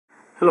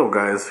Hello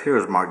guys,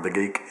 here's Mark the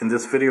Geek. In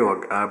this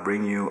video I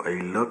bring you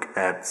a look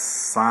at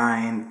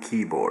Siine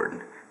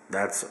keyboard.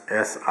 That's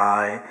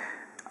S-I-I-N-E.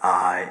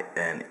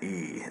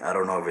 I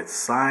don't know if it's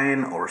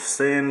Siine or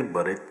Sin,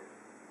 but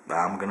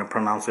I'm gonna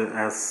pronounce it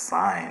as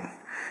Siine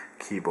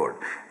keyboard.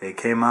 It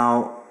came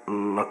out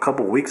a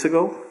couple weeks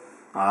ago.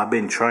 I've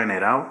been trying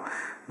it out.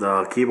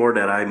 The keyboard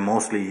that I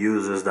mostly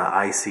use is the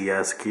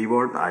ICS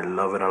keyboard. I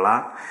love it a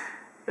lot.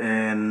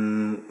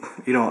 And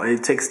you know,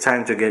 it takes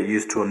time to get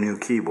used to a new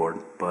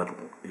keyboard, but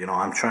you know,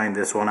 I'm trying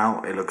this one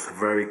out. It looks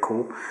very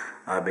cool.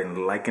 I've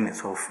been liking it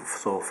so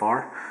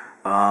far.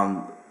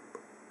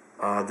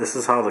 This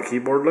is how the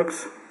keyboard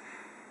looks.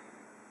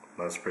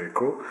 That's pretty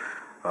cool.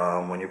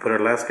 When you put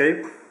it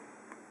landscape,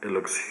 it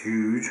looks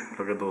huge.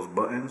 Look at those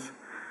buttons.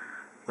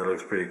 That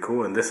looks pretty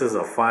cool. And this is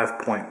a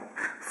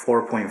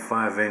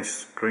 4.5 inch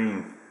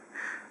screen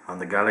on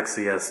the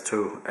Galaxy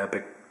S2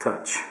 Epic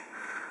Touch.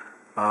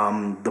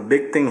 The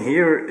big thing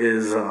here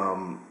is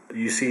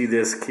you see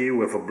this key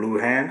with a blue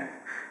hand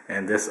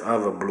and this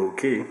other blue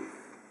key.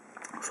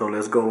 So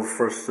let's go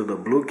first to the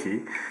blue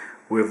key.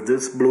 With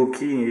this blue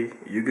key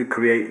you could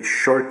create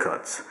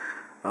shortcuts,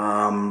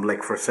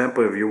 like for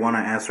example, if you want to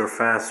answer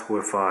fast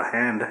with a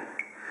hand,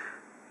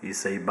 you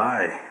say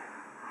bye,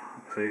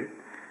 see,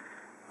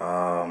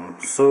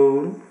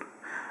 soon,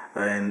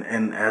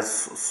 and as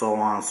so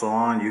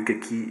on. You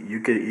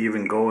could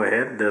even go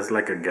ahead. There's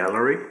like a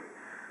gallery,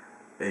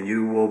 and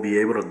you will be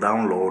able to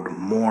download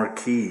more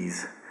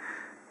keys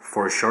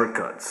for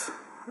shortcuts.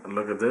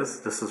 Look at this.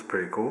 This is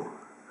pretty cool.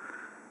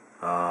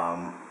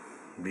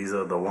 These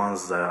are the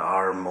ones that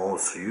are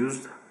most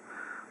used.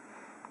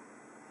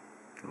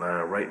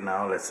 Right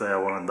now, let's say I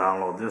want to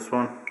download this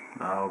one.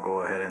 I'll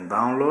go ahead and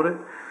download it.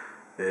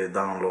 It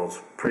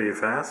downloads pretty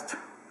fast.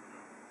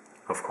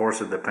 Of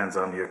course, it depends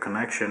on your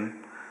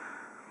connection.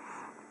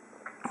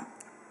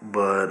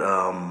 But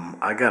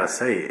I gotta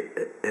say,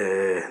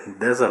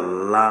 there's a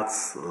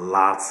lots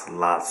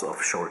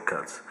of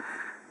shortcuts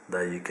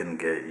that you can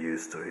get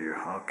used to here.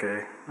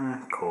 Okay,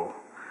 cool.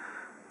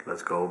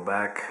 Let's go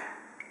back.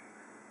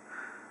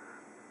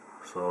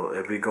 So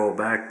if we go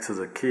back to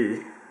the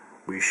key,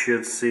 we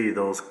should see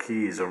those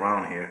keys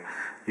around here.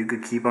 You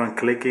could keep on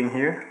clicking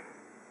here,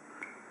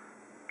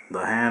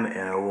 the hand,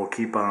 and it will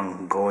keep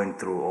on going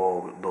through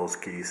all those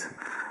keys.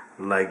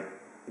 Like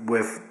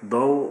with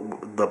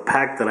the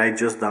pack that I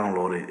just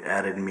downloaded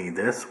added me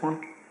this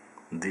one,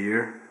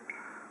 dear,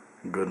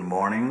 good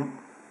morning.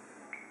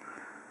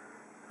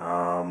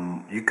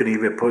 You can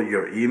even put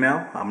your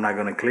email. I'm not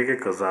gonna click it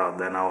because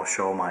then I'll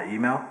show my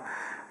email.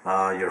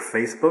 Your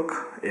Facebook,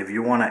 if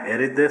you want to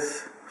edit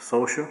this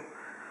social,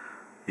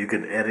 you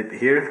could edit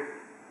here,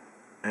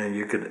 and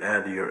you could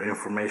add your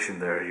information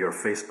there, your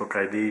Facebook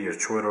ID, your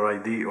Twitter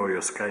ID, or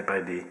your Skype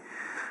ID.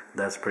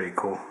 That's pretty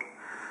cool.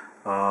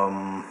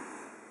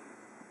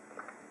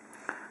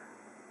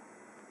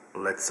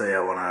 Let's say I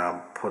want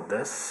to put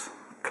this,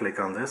 click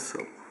on this,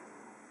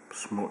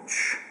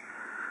 smooch.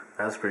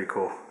 That's pretty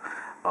cool.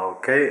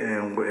 Okay,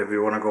 and if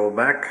you want to go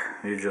back,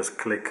 you just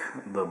click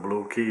the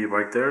blue key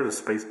right there, the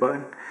space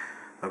button.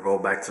 I'll go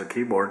back to the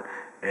keyboard,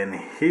 and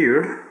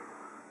here,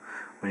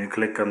 when you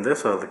click on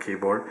this other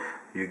keyboard,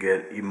 you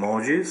get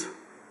emojis.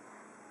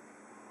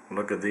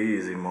 Look at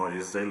these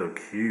emojis, they look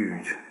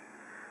huge.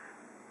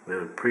 They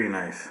look pretty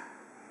nice.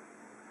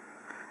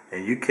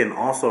 And you can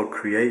also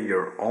create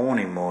your own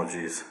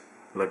emojis.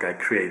 Look, I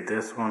create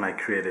this one, I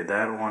created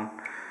that one.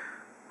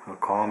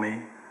 Call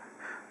me.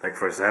 Like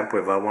for example,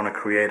 if I want to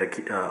create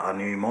a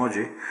new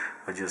emoji,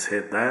 I just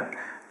hit that.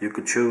 You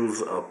could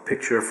choose a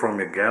picture from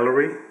your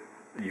gallery.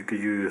 You could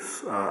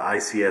use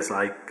ICS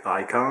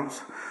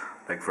icons.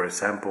 Like for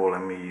example,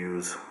 let me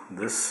use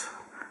this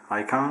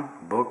icon,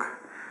 book,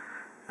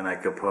 and I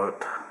could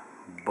put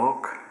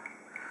book.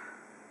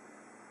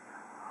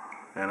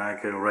 And I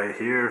can write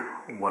here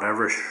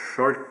whatever,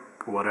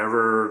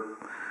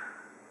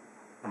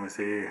 let me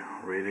see,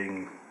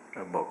 reading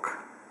a book,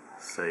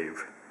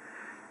 save.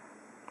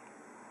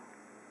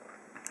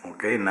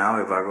 Okay, now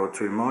if I go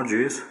to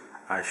emojis,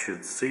 I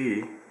should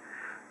see,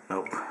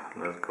 nope,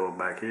 let's go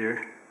back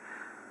here.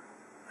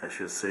 I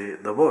should see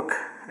the book,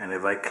 and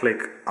if I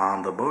click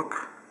on the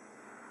book,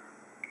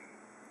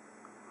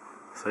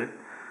 see,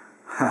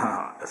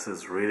 this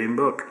is reading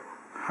book.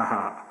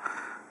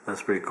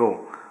 That's pretty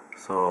cool.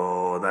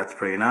 So that's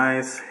pretty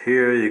nice.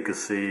 Here you can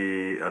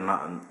see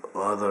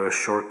other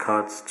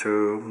shortcuts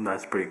too.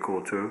 That's pretty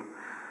cool too.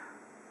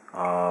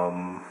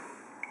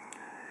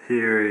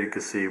 Here you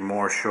can see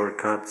more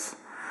shortcuts.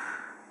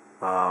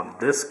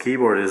 This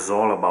keyboard is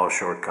all about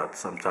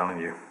shortcuts, I'm telling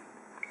you.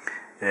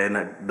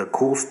 And the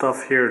cool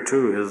stuff here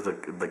too is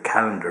the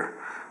calendar.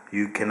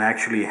 You can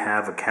actually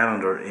have a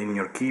calendar in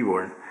your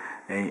keyboard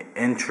and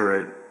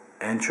enter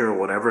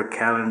whatever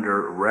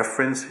calendar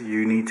reference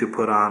you need to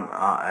put on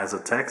as a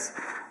text.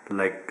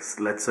 Like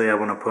let's say I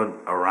want to put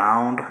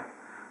around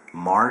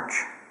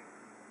March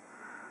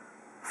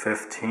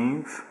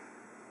 15th,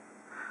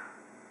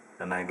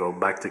 and I go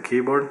back to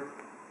keyboard.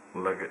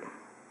 Look at,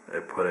 I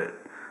put it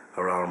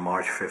around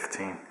March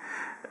 15th.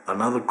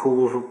 another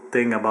cool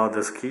thing about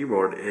this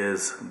keyboard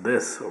is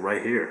this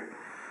right here.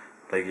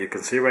 Like you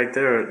can see right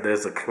there,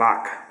 there's a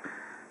clock.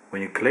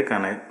 When you click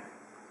on it,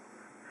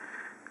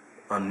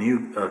 a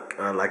new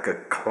like a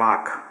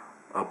clock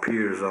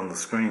appears on the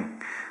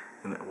screen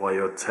while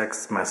you're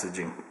text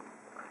messaging.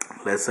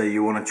 Let's say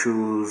you want to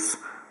choose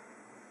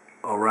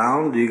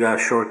around, you got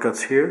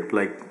shortcuts here,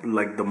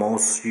 like the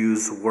most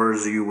used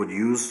words you would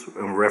use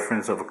in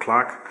reference of a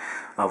clock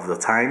of the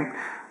time.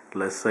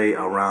 Let's say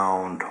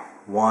around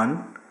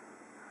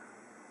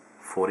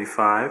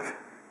 1:45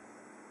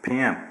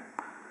 p.m.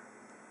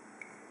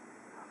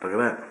 Look at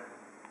that,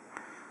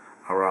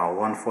 around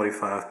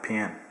 1:45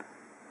 p.m.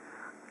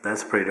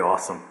 That's pretty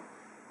awesome.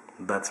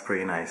 That's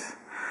pretty nice.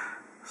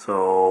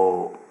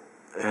 So,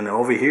 and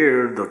over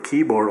here the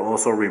keyboard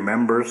also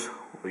remembers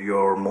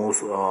your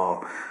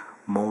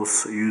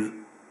most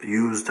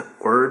used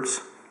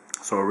words,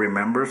 so it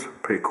remembers.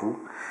 Pretty cool.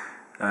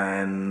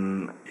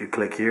 And you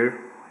click here,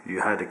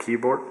 you hide the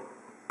keyboard.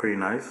 Pretty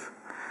nice.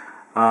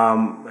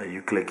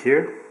 You click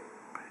here,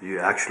 you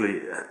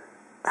actually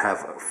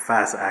have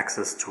fast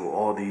access to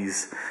all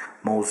these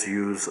most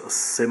used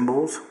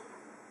symbols.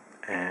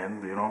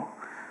 And you know,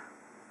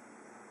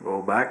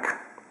 go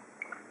back,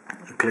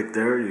 you click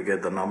there, you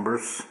get the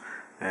numbers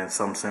and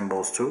some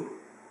symbols too.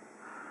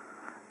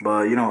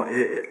 But you know,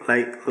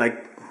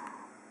 like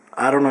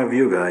I don't know if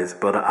you guys,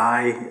 but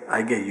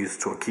I get used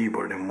to a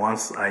keyboard, and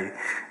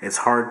it's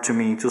hard to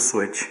me to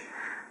switch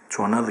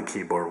to another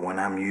keyboard when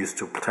I'm used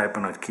to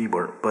typing on a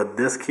keyboard. But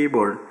this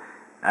keyboard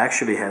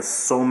actually has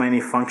so many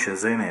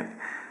functions in it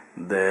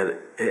that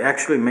it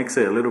actually makes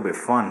it a little bit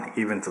fun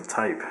even to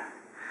type.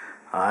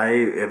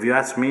 If you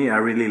ask me, I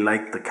really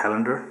like the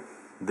calendar.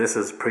 This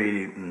is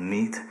pretty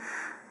neat.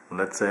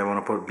 Let's say I want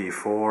to put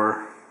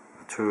before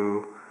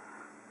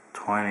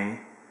 2:20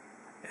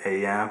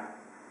 a.m.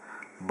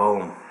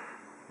 Boom.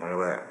 Look at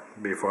that.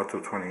 Before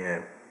 2:20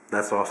 a.m.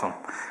 That's awesome.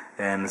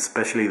 And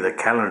especially the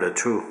calendar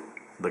too.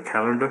 The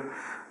calendar.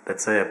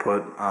 Let's say I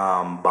put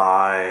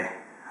I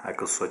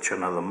could switch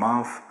another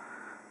month.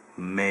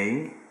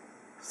 May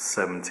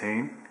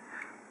 17.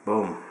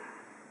 Boom.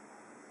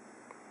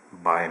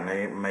 By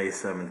May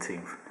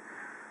 17th.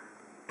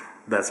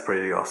 That's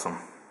pretty awesome.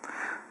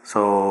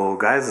 So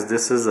guys,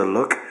 this is a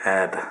look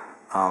at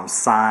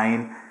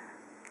Siine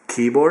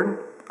keyboard.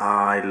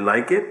 I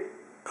like it.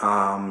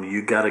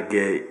 You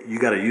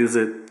gotta use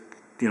it.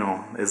 You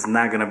know, it's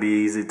not gonna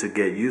be easy to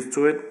get used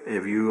to it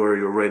if you are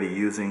already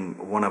using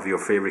one of your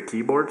favorite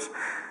keyboards.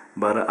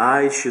 But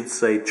I should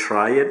say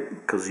try it,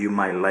 because you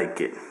might like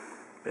it.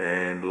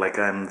 And like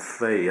I'm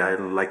saying,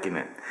 I'm liking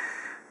it.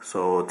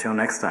 So till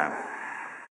next time.